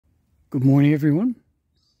Good morning everyone.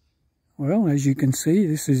 Well, as you can see,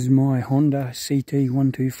 this is my Honda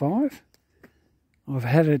ct125. I've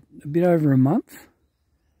had it a bit over a month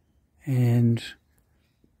and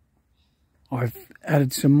I've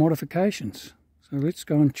added some modifications. So let's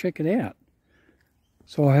go and check it out.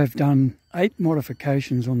 So I have done 8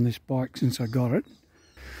 modifications on this bike since I got it.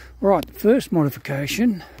 Right, the first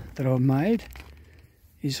modification that I've made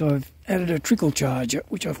is I've added a trickle charger,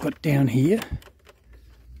 which I've got down here.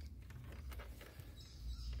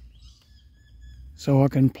 So I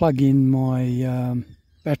can plug in my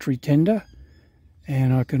battery tender,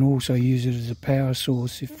 and I can also use it as a power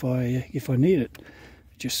source if I need it.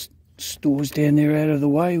 It just stores down there out of the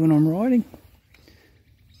way when I'm riding.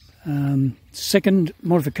 Second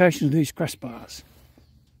modification of these crash bars,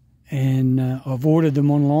 and I've ordered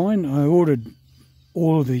them online. I ordered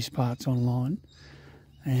all of these parts online,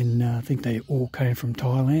 and I think they all came from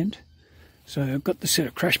Thailand. So I've got the set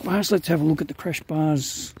of crash bars. Let's have a look at the crash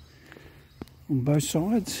bars on both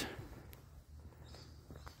sides.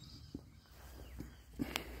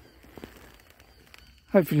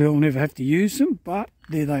 Hopefully I'll never have to use them, but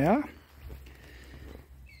there they are.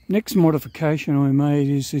 Next modification I made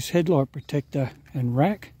is this headlight protector and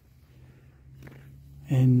rack,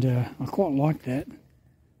 and I quite like that.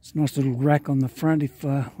 It's a nice little rack on the front if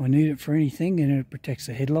I need it for anything, and it protects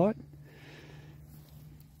the headlight.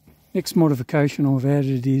 Next modification I've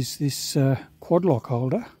added is this quad lock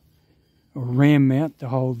holder, or ram mount to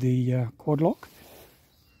hold the quad lock,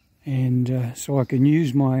 and so I can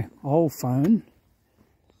use my old phone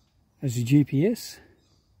as a GPS,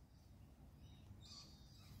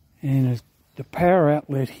 and the power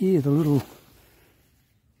outlet here, the little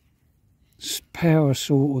power source,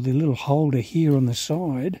 or the little holder here on the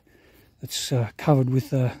side, it's covered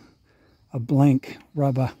with a blank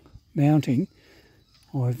rubber mounting.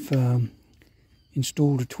 I've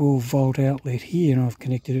installed a 12-volt outlet here, and I've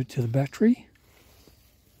connected it to the battery.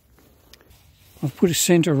 I've put a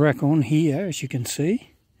centre rack on here, as you can see,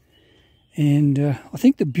 and I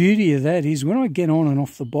think the beauty of that is when I get on and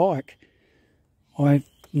off the bike, I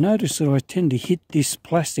notice that I tend to hit this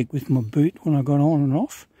plastic with my boot when I got on and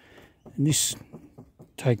off, and this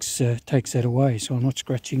takes that away, so I'm not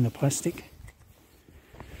scratching the plastic.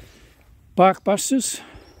 Bark busters.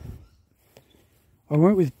 I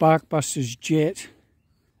went with Bark Busters Jet,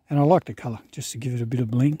 and I like the colour, just to give it a bit of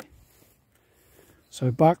bling.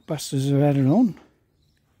 So Bark Busters are added on.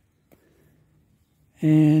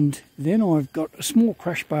 And then I've got a small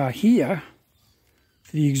crash bar here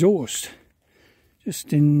for the exhaust.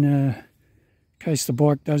 Just in case the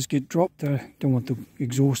bike does get dropped, I don't want the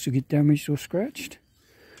exhaust to get damaged or scratched.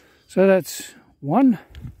 So that's 1,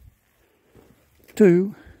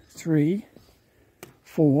 2, 3,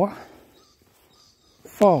 4,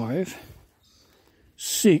 5,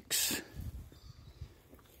 6,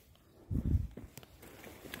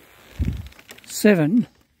 7,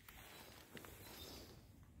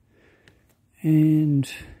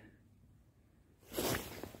 and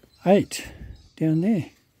 8 down there.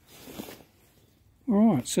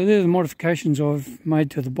 Alright, so they're the modifications I've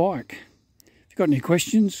made to the bike. If you've got any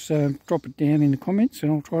questions, drop it down in the comments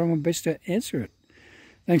and I'll try my best to answer it.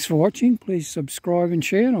 Thanks for watching. Please subscribe and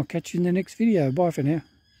share, and I'll catch you in the next video. Bye for now.